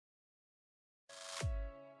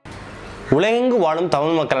உலகெங்கு வாழும்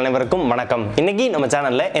தமிழ் மக்கள் அனைவருக்கும் வணக்கம். இன்னைக்கு நம்ம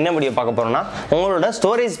சேனல்ல என்ன வீடியோ பார்க்க போறோம்னா உங்களோட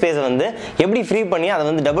ஸ்டோரேஜ் ஸ்பேஸ் வந்து எப்படி ஃப்ரீ பண்ணி அதை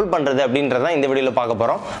வந்து டபுள் பண்றது அப்படின்றத இந்த வீடியோல பார்க்க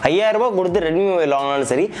போறோம். 5000 ரூபாய் கொடுத்து Redmi மொபைல் வாங்கினாலும்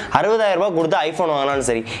சரி, 60000 ரூபாய் கொடுத்து ஐபோன் வாங்கினாலும்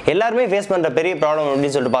சரி, எல்லாருமே ஃபேஸ் பண்ற பெரிய ப்ராப்ளம்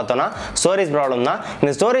அப்படின்னு சொல்லிட்டு பார்த்தோம்னா ஸ்டோரேஜ் ப்ராப்ளம் தான்.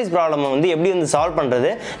 இந்த ஸ்டோரேஜ் ப்ராப்ளம் வந்து எப்படி வந்து சால்வ்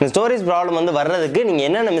பண்றது, இந்த ஸ்டோரேஜ் ப்ராப்ளம் வந்து வர்றதுக்கு நீங்க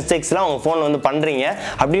என்னென்ன மிஸ்டேக்ஸ்லாம் உங்க போன்ல வந்து பண்றீங்க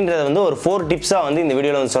அப்படின்றத வந்து ஒரு 4 டிப்ஸா வந்து இந்த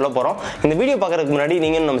வீடியோல வந்து சொல்ல போறோம். இந்த வீடியோ பார்க்கறதுக்கு முன்னாடி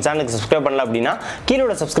நீங்க நம்ம சேனலுக்கு சப்ஸ்கிரைப் பண்ணல அப்படின்னா கீழே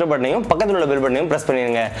உள்ள சப்ஸ்கிரைப் பட்டனையும் பக்கத்துல உள்ள பெல் பட்டனையும் பிரஸ்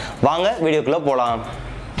பண்ணிருங்க. வாங்க வீடியோக்குள்ள போலாம்.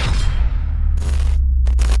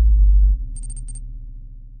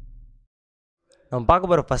 நம்ம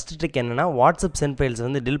பார்க்க போகிற ஃபஸ்ட் ட்ரிக் என்னென்னா வாட்ஸ்அப் சென்ட் ஃபைல்ஸ்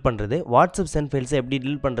வந்து டில் பண்ணுறது. வாட்ஸ்அப் சென்ட் ஃபைல்ஸை எப்படி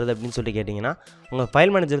டில் பண்ணுறது அப்படின்னு சொல்லி கேட்டிங்கன்னா உங்கள்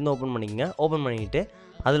ஃபைல் மேனேஜர் வந்து ஓப்பன் பண்ணிக்கங்க. ஓப்பன் பண்ணிக்கிட்டு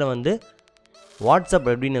அதில் வந்து வாட்ஸ்அப்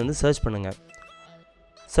அப்படின்னு வந்து சர்ச் பண்ணுங்கள்.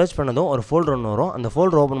 சர்ச் பண்ணதும் ஒரு ஃபோல்டர் ஒன்று வரும். அந்த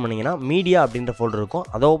ஃபோல்டர் ஓப்பன் பண்ணிங்கன்னா மீடியா அப்படின்ற ஃபோல்டர் இருக்கும்.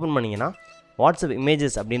 அதை ஓப்பன் பண்ணிங்கன்னா வாட்ஸ்அப்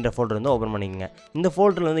இமேஜஸ் அப்படின்ற ஃபோல்டர் வந்து ஓப்பன் பண்ணிக்கங்க. இந்த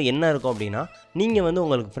ஃபோல்டரில் வந்து என்ன இருக்கும் அப்படின்னா நீங்கள் வந்து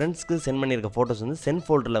உங்களுக்கு ஃப்ரெண்ட்ஸ்க்கு சென்ட் பண்ணியிருக்க ஃபோட்டோஸ் வந்து சென்ட்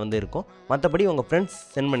ஃபோல்டரில் வந்து இருக்கும். மற்றபடி உங்கள் ஃப்ரெண்ட்ஸ்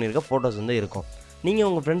சென்ட் பண்ணியிருக்க ஃபோட்டோஸ் வந்து இருக்கும். நீங்கள்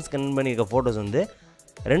உங்கள் ஃப்ரெண்ட்ஸ் சென்ட் பண்ணியிருக்க ஃபோட்டோஸ் வந்து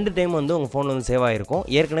 2 டைம் வந்து உங்கள் ஃபோனில் வந்து சேவ் ஆகிருக்கும்.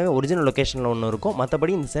 ஏற்கனவே ஒரிஜினல் லொக்கேஷனில் ஒன்று இருக்கும்,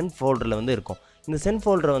 மற்றபடி இந்த சென்ட் ஃபோல்டரில் வந்து இருக்கும். இந்த சென்ட்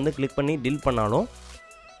ஃபோல்டரை வந்து கிளிக் பண்ணி டில் பண்ணாலும்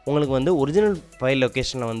உங்களுக்கு வந்து ஒரிஜினல் ஃபைல்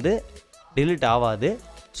லொக்கேஷனில் வந்து டிலீட் ஆகாது.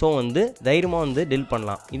 ஸோ வந்து தைரியமாக வந்து டில்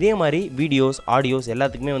பண்ணலாம். இதே மாதிரி வீடியோஸ், ஆடியோஸ்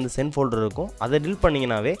எல்லாத்துக்குமே வந்து சென்ட் ஃபோல்டர் இருக்கும். அதை டில்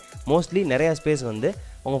பண்ணிங்கனாவே மோஸ்ட்லி நிறையா ஸ்பேஸ் வந்து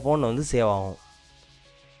உங்கள் ஃபோனில் வந்து சேவ் ஆகும்.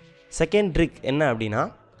 செகண்ட் ட்ரிக் என்ன அப்படின்னா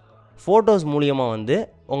ஃபோட்டோஸ் மூலியமாக வந்து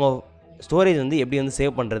உங்கள் ஸ்டோரேஜ் வந்து எப்படி வந்து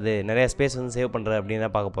சேவ் பண்ணுறது, நிறையா ஸ்பேஸ் வந்து சேவ் பண்ணுறது அப்படின்னு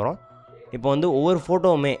தான் பார்க்க போகிறோம். இப்போ வந்து ஒவ்வொரு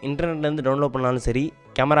ஃபோட்டோவுமே இன்டர்நெட்லேருந்து டவுன்லோட் பண்ணாலும் சரி,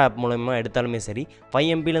 கேமரா ஆப் மூலமாக எடுத்தாலுமே சரி,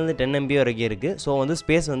 5 MBலேருந்து 10 MB வரைக்கும் இருக்குது. ஸோ வந்து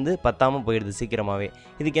ஸ்பேஸ் வந்து பத்தாமல் போயிடுது சீக்கிரமாகவே.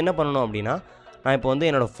 இதுக்கு என்ன பண்ணணும் அப்படின்னா நான் இப்போ வந்து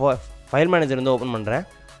என்னோடய ஃபைல் மேனேஜர் வந்து ஓப்பன் பண்ணுறேன்.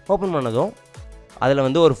 ஓப்பன் பண்ணதும் அதில்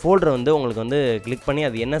வந்து ஒரு ஃபோல்டர் வந்து உங்களுக்கு வந்து கிளிக் பண்ணி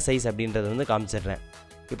அது என்ன சைஸ் அப்படின்றத வந்து காமிச்சிடுறேன்.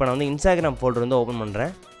 இப்போ நான் வந்து இன்ஸ்டாகிராம் ஃபோல்டர் வந்து ஓப்பன்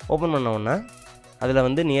பண்ணுறேன். ஓப்பன் பண்ண உடனே அதில்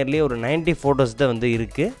வந்து நியர்லி ஒரு 90 ஃபோட்டோஸ் தான் வந்து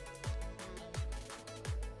இருக்குது.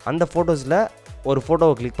 அந்த ஃபோட்டோஸில் ஒரு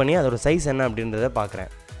ஃபோட்டோவை கிளிக் பண்ணி அதோட சைஸ் என்ன அப்படின்றத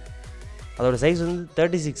பார்க்குறேன். அதோட சைஸ் வந்து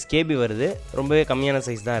 36 KB வருது. ரொம்பவே கம்மியான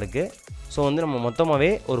சைஸ் தான் இருக்குது. ஸோ வந்து நம்ம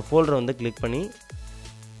மொத்தமாகவே ஒரு ஃபோல்டரை வந்து கிளிக் பண்ணி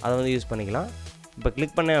அதை வந்து யூஸ் பண்ணிக்கலாம். இப்போ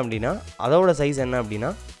கிளிக் பண்ணேன் அப்படின்னா அதோட சைஸ் என்ன அப்படின்னா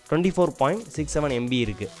 24.67 MB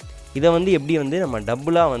இருக்குது. இதை வந்து எப்படி வந்து நம்ம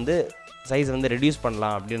டபுளாக வந்து சைஸ் வந்து ரெடியூஸ்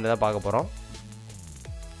பண்ணலாம் அப்படின்றத பார்க்க போகிறோம்.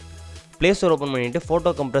 ப்ளே ஸ்டோர் ஓப்பன் பண்ணிவிட்டு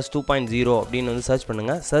ஃபோட்டோ கம்ப்ரஸ் 2.0 அப்படின்னு வந்து சர்ச்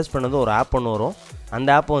பண்ணுங்கள். சர்ச் பண்ணது ஒரு ஆப் ஒன்று வரும்.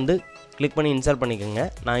 அந்த ஆப்பை வந்து கிளிக் பண்ணி இன்ஸ்டால் பண்ணிக்கோங்க.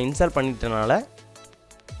 நான் இன்ஸ்டால் பண்ணிட்டனால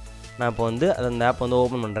நான் இப்போ வந்து அந்த ஆப் வந்து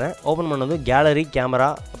ஓப்பன் பண்ணுறேன். ஓப்பன் பண்ணது கேலரி,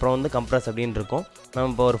 கேமரா, அப்புறம் வந்து கம்ப்ரஸ் அப்படின்னு இருக்கும். நம்ம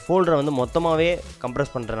இப்போ ஒரு ஃபோல்டரை வந்து மொத்தமாகவே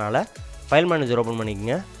கம்ப்ரஸ் பண்ணுறனால ஃபைல் மேனேஜர் ஓப்பன்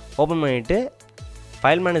பண்ணிக்கோங்க. ஓப்பன் பண்ணிவிட்டு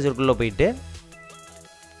ஃபைல் மேனேஜருக்குள்ளே போயிட்டு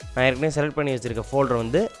நான் ஏற்கனவே செலக்ட் பண்ணி வச்சுருக்க ஃபோல்டரை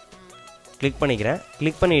வந்து கிளிக் பண்ணிக்கிறேன்.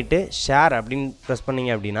 கிளிக் பண்ணிவிட்டு ஷேர் அப்படின்னு ப்ரெஸ்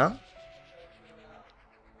பண்ணிங்க அப்படின்னா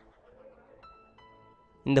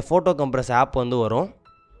இந்த ஃபோட்டோ கம்ப்ரஸ் ஆப் வந்து வரும்.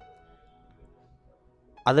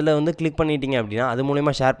 அதில் வந்து கிளிக் பண்ணிட்டீங்க அப்படின்னா அது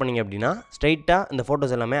மூலயமா ஷேர் பண்ணிங்க அப்படின்னா ஸ்ட்ரைட்டாக இந்த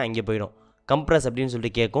ஃபோட்டோஸ் எல்லாமே அங்கே போயிடும். கம்ப்ரஸ் அப்படின்னு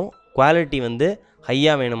சொல்லிட்டு கேட்கும். குவாலிட்டி வந்து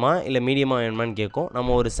ஹையாக வேணுமா இல்லை மீடியமாக வேணுமான்னு கேட்கும்.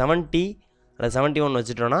 நம்ம ஒரு 70 அல்ல 71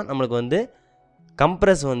 வச்சுட்டோன்னா நம்மளுக்கு வந்து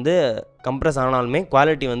கம்ப்ரஸ் ஆனாலுமே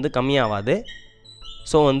குவாலிட்டி வந்து கம்மியாகாது.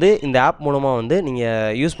 ஸோ வந்து இந்த ஆப் மூலமாக வந்து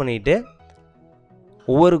நீங்கள் யூஸ் பண்ணிவிட்டு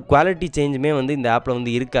ஒவ்வொரு குவாலிட்டி சேஞ்சுமே வந்து இந்த ஆப்பில்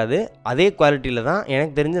வந்து இருக்காது. அதே குவாலிட்டியில் தான்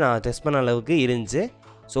எனக்கு தெரிஞ்சு நான் டெஸ்ட் பண்ண அளவுக்கு இருந்துச்சு.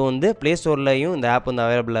 ஸோ வந்து ப்ளே ஸ்டோர்லேயும் இந்த ஆப் வந்து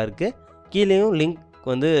அவைலபிளாக இருக்குது. கீழேயும் லிங்க்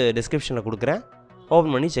வந்து டிஸ்கிரிப்ஷனில் கொடுக்குறேன்.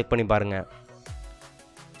 ஓப்பன் பண்ணி செக் பண்ணி பாருங்கள்.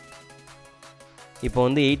 இப்போ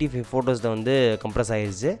வந்து 85 ஃபோட்டோஸில் வந்து கம்ப்ரஸ்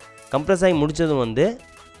ஆகிடுச்சு. கம்ப்ரஸ் ஆகி முடித்ததும் வந்து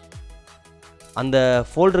அந்த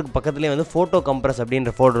ஃபோல்டருக்கு பக்கத்துலேயே வந்து ஃபோட்டோ கம்ப்ரஸ்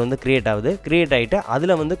அப்படின்ற ஃபோல்டர் வந்து க்ரியேட் ஆகுது. க்ரியேட் ஆகிட்டு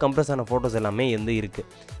அதில் வந்து கம்ப்ரஸ் ஆன ஃபோட்டோஸ் எல்லாமே வந்து இருக்குது.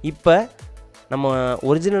 இப்போ நம்ம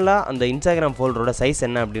ஒரிஜினலாக அந்த இன்ஸ்டாகிராம் ஃபோல்டரோட சைஸ்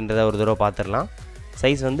என்ன அப்படின்றத ஒரு தடவை பார்த்துடலாம்.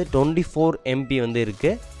 சைஸ் வந்து 24 MB வந்து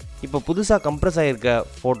இருக்குது. இப்போ புதுசாக கம்ப்ரஸ் ஆகிருக்க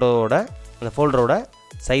ஃபோட்டோவோட அந்த ஃபோல்டரோட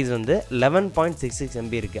சைஸ் வந்து 11.66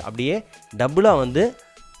 MB இருக்குது. அப்படியே டபுளாக வந்து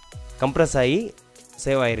கம்ப்ரஸ் ஆகி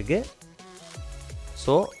சேவ் ஆகிருக்கு.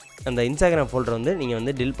 ஸோ அந்த இன்ஸ்டாகிராம் ஃபோல்டர் வந்து நீங்கள்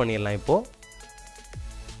வந்து டில் பண்ணிடலாம். இப்போது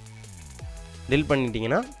டில்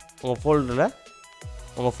பண்ணிட்டீங்கன்னா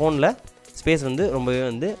உங்கள் ஃபோனில் ஸ்பேஸ் வந்து ரொம்பவே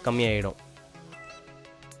வந்து கம்மியாகிடும்.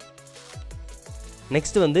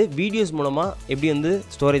 நெக்ஸ்ட்டு வந்து வீடியோஸ் மூலமாக எப்படி வந்து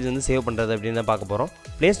ஸ்டோரேஜ் வந்து சேவ் பண்ணுறது அப்படின்னு தான் பார்க்க போகிறோம்.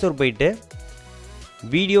 ப்ளே ஸ்டோர் போயிட்டு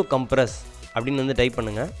வீடியோ கம்ப்ரஸ் அப்படின்னு வந்து டைப்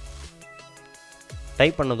பண்ணுங்கள்.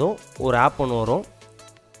 டைப் பண்ணதும் ஒரு ஆப் ஒன்று வரும்.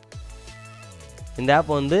 இந்த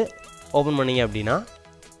ஆப் வந்து ஓப்பன் பண்ணிங்க அப்படின்னா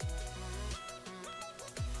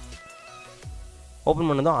ஓப்பன்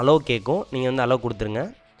பண்ணதும் அலோவ் கேட்கும். நீங்கள் வந்து அலோவ் கொடுத்துருங்க.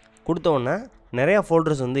 கொடுத்த உடனே நிறையா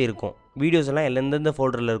ஃபோல்டர்ஸ் வந்து இருக்கும். வீடியோஸ் எல்லாம் எந்தெந்த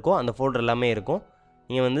ஃபோல்டரில் இருக்கோ அந்த ஃபோல்டர் எல்லாமே இருக்கும்.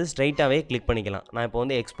 நீங்கள் வந்து ஸ்ட்ரைட்டாகவே கிளிக் பண்ணிக்கலாம். நான் இப்போ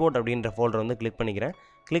வந்து எக்ஸ்போர்ட் அப்படின்ற ஃபோல்டர் வந்து கிளிக் பண்ணிக்கிறேன்.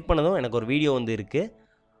 கிளிக் பண்ணதும் எனக்கு ஒரு வீடியோ வந்து இருக்குது.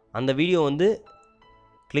 அந்த வீடியோ வந்து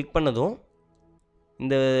கிளிக் பண்ணதும்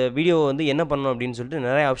இந்த வீடியோ வந்து என்ன பண்ணணும் அப்படின்னு சொல்லிட்டு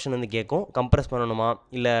நிறைய ஆப்ஷன் வந்து கேட்கும். கம்ப்ரஸ் பண்ணணுமா,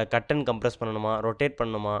 இல்லை கட் அண்ட் கம்ப்ரஸ் பண்ணணுமா, ரொட்டேட்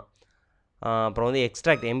பண்ணணுமா, அப்புறம் வந்து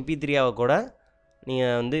எக்ஸ்ட்ராக்ட் MP3ஆவை கூட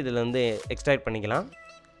நீங்கள் வந்து இதில் வந்து எக்ஸ்ட்ராக்ட் பண்ணிக்கலாம்.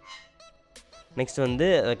 நெக்ஸ்ட் வந்து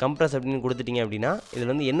கம்ப்ரஸ் அப்படின்னு கொடுத்துட்டிங்க அப்படின்னா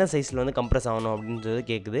இதில் வந்து என்ன சைஸில் வந்து கம்ப்ரஸ் ஆகணும் அப்படின்றது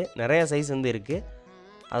கேட்குது. நிறையா சைஸ் வந்து இருக்குது.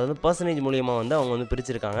 அது வந்து பர்சன்டேஜ் மூலியமாக வந்து அவங்க வந்து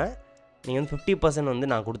பிரிச்சுருக்காங்க. நீங்கள் வந்து 50% வந்து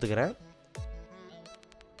நான் கொடுத்துக்கிறேன்.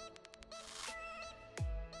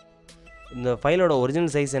 இந்த ஃபைலோட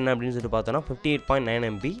ஒரிஜினல் சைஸ் என்ன அப்படின்னு சொல்லிட்டு பார்த்தோன்னா 58.9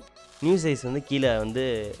 MB. நியூ சைஸ் வந்து கீழே வந்து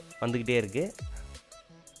வந்துக்கிட்டே இருக்குது.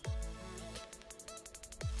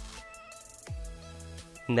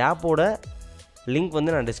 இந்த ஆப்போட லிங்க்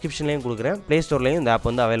வந்து நான் டிஸ்கிரிப்ஷன்லேயும் கொடுக்குறேன். ப்ளே ஸ்டோர்லேயும் இந்த ஆப்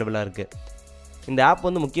வந்து அவைலபிளாக இருக்குது. இந்த ஆப்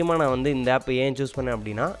வந்து முக்கியமாக நான் வந்து இந்த ஆப்பை ஏன் சூஸ் பண்ணேன்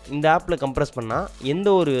அப்படின்னா, இந்த ஆப்பில் கம்ப்ரஸ் பண்ணால் எந்த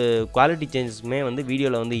ஒரு குவாலிட்டி சேஞ்சஸுமே வந்து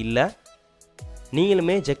வீடியோவில் வந்து இல்லை.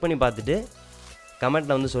 நீங்களுமே செக் பண்ணி பார்த்துட்டு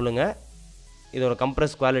கமெண்ட்டில் வந்து சொல்லுங்கள், இதோட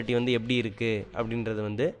கம்ப்ரஸ் குவாலிட்டி வந்து எப்படி இருக்குது அப்படின்றது.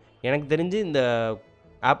 வந்து எனக்கு தெரிஞ்சு இந்த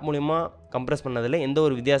ஆப் மூலிமா கம்ப்ரஸ் பண்ணதில் எந்த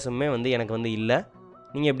ஒரு வித்தியாசமுமே வந்து எனக்கு வந்து இல்லை.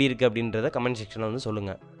 நீங்கள் எப்படி இருக்குது அப்படின்றத கமெண்ட் செக்ஷனில் வந்து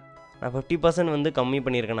சொல்லுங்கள். நான் 50% வந்து கம்மி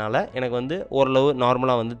பண்ணியிருக்கனால எனக்கு வந்து ஓரளவு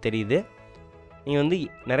நார்மலாக வந்து தெரியுது. நீங்கள் வந்து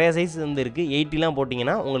நிறைய சைஸ் வந்து இருக்குது. 80லாம்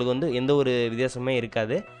போட்டிங்கன்னா உங்களுக்கு வந்து எந்த ஒரு வித்தியாசமே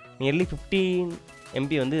இருக்காது. நியர்லி 15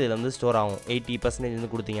 MB வந்து இதில் வந்து ஸ்டோர் ஆகும். 80%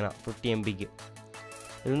 வந்து கொடுத்தீங்கன்னா 50 MBக்கு.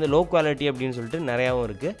 இது வந்து லோ குவாலிட்டி அப்படின்னு சொல்லிட்டு நிறையாவும்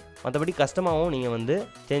இருக்குது. மற்றபடி கஸ்டமாகவும் நீங்கள் வந்து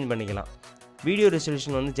சேஞ்ச் பண்ணிக்கலாம். வீடியோ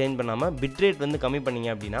ரெசல்யூஷன் வந்து சேஞ்ச் பண்ணாமல் பிட்ரேட் வந்து கம்மி பண்ணிங்க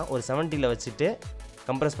அப்படின்னா ஒரு 70ல் வச்சுட்டு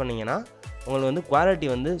கம்ப்ரஸ் பண்ணிங்கன்னா உங்களுக்கு வந்து குவாலிட்டி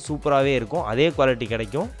வந்து சூப்பராகவே இருக்கும். அதே குவாலிட்டி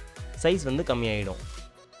கிடைக்கும். சைஸ் வந்து கம்மியாகிடும்.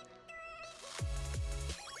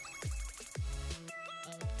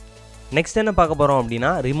 நெக்ஸ்ட் என்ன பார்க்க போகிறோம் அப்படின்னா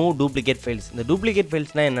ரிமூவ் டூப்ளிகேட் ஃபைல்ஸ். இந்த டூப்ளிகேட்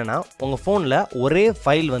ஃபைல்ஸ்னால் என்னென்னா உங்கள் ஃபோனில் ஒரே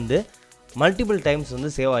ஃபைல் வந்து மல்டிபிள் டைம்ஸ்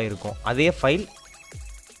வந்து சேவ் ஆகிருக்கும். அதே ஃபைல்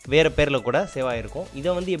வேறு பேரில் கூட சேவ் ஆகிருக்கும். இதை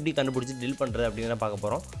வந்து எப்படி கண்டுபிடிச்சி டிலீட் பண்ணுறது அப்படின்னு தான் பார்க்க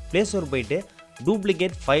போகிறோம். ப்ளே ஸ்டோர் போயிட்டு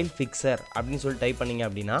டூப்ளிகேட் ஃபைல் ஃபிக்சர் அப்படின்னு சொல்லி டைப் பண்ணிங்க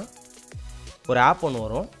அப்படின்னா ஒரு ஆப் ஒன்று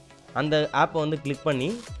வரும். அந்த ஆப்பை வந்து கிளிக்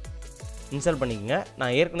பண்ணி இன்ஸ்டால் பண்ணிக்கோங்க.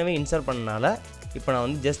 நான் ஏற்கனவே இன்ஸ்டால் பண்ணனால இப்போ நான்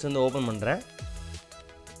வந்து ஜஸ்ட் வந்து ஓப்பன் பண்ணுறேன்.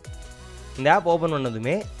 இந்த ஆப் ஓப்பன்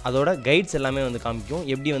பண்ணதுமே அதோட கைட்ஸ் எல்லாமே வந்து காமிக்கும்,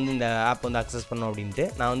 எப்படி வந்து இந்த ஆப் வந்து அக்சஸ் பண்ணோம் அப்படின்ட்டு.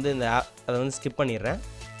 நான் வந்து இந்த ஆப் அதை வந்து ஸ்கிப் பண்ணிடுறேன்.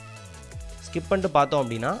 ஸ்கிப் பண்ணிட்டு பார்த்தோம்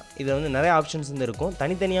அப்படின்னா இதில் வந்து நிறைய ஆப்ஷன்ஸ் வந்து இருக்கும்.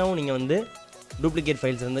 தனித்தனியாகவும் நீங்கள் வந்து டூப்ளிகேட்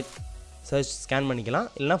ஃபைல்ஸ் வந்து ஸ்கேன் பண்ணிக்கலாம்.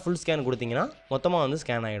 இல்லைனா ஃபுல் ஸ்கேன் கொடுத்தீங்கன்னா மொத்தமாக வந்து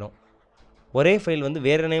ஸ்கேன் ஆகிடும். ஒரே ஃபைல் வந்து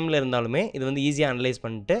வேறு நேமில் இருந்தாலுமே இது வந்து ஈஸியாக அனலைஸ்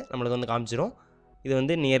பண்ணிட்டு நம்மளுக்கு வந்து காமிச்சிடும். இது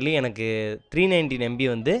வந்து நியர்லி எனக்கு 319 MB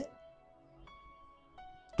வந்து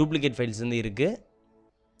டூப்ளிகேட் ஃபைல்ஸ் வந்து இருக்குது.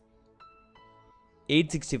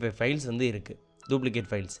 865 ஃபைல்ஸ் வந்து இருக்குது டூப்ளிகேட்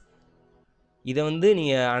ஃபைல்ஸ். இதை வந்து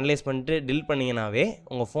நீங்கள் அனலைஸ் பண்ணிட்டு டிலீட் பண்ணிங்கனாவே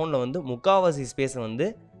உங்கள் ஃபோனில் வந்து முக்கால்வாசி ஸ்பேஸை வந்து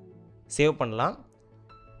சேவ் பண்ணலாம்.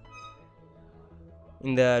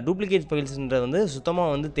 இந்த டூப்ளிகேட் ஃபைல்ஸ்ன்றது வந்து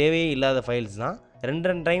சுத்தமாக வந்து தேவையே இல்லாத ஃபைல்ஸ் தான்.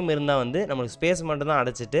 2 டைம் இருந்தால் வந்து நம்மளுக்கு ஸ்பேஸ் மட்டும் தான்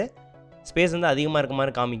அடைச்சிட்டு ஸ்பேஸ் வந்து அதிகமாக இருக்க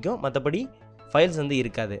மாதிரி காமிக்கும். மற்றபடி ஃபைல்ஸ் வந்து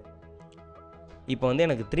இருக்காது. இப்போ வந்து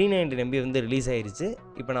எனக்கு 319 MB வந்து ரிலீஸ் ஆகிருச்சு.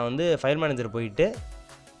 இப்போ நான் வந்து ஃபைல் மேனேஜர் போயிட்டு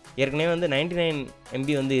ஏற்கனவே வந்து 99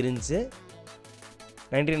 MB வந்து இருந்துச்சு.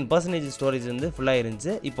 99% ஸ்டோரேஜ் வந்து ஃபுல்லாக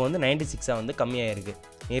இருந்துச்சு. இப்போ வந்து 96 வந்து கம்மியாக இருக்குது.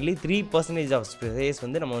 நியர்லி 3% ஆஃப் ஸ்பேஸ்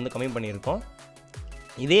வந்து நம்ம வந்து கம்மி பண்ணியிருக்கோம்.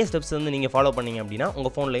 இதே ஸ்டெப்ஸ் வந்து நீங்கள் ஃபாலோ பண்ணிங்க அப்படின்னா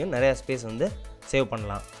உங்கள் ஃபோன்லேயும் நிறையா ஸ்பேஸ் வந்து சேவ்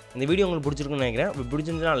பண்ணலாம். இந்த வீடியோ உங்களுக்கு பிடிச்சிருக்குன்னு நினைக்கிறேன். அப்படி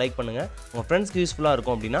பிடிச்சிருந்துச்சுன்னா லைக் பண்ணுங்கள். உங்கள் ஃப்ரெண்ட்ஸ்க்கு யூஸ்ஃபுல்லாக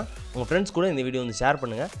இருக்கும் அப்படின்னா உங்கள் ஃப்ரெண்ட்ஸ் கூட இந்த வீடியோ வந்து ஷேர்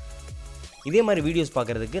பண்ணுங்கள். இதே மாதிரி வீடியோஸ்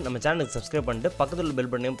பார்க்குறதுக்கு நம்ம சேனலுக்கு சப்ஸ்கிரைப் பண்ணிட்டு பக்கத்தில் உள்ள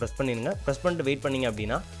பெல் பட்டனையும் ப்ரெஸ் பண்ணிடுங்க. ப்ரெஸ் பண்ணிட்டு வெயிட் பண்ணிங்க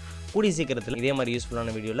அப்படின்னா கூடிய சீக்கிரத்தில் இதே மாதிரி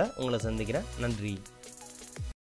யூஸ்ஃபுல்லான வீடியோவில் உங்களை சந்திக்கிறேன். நன்றி.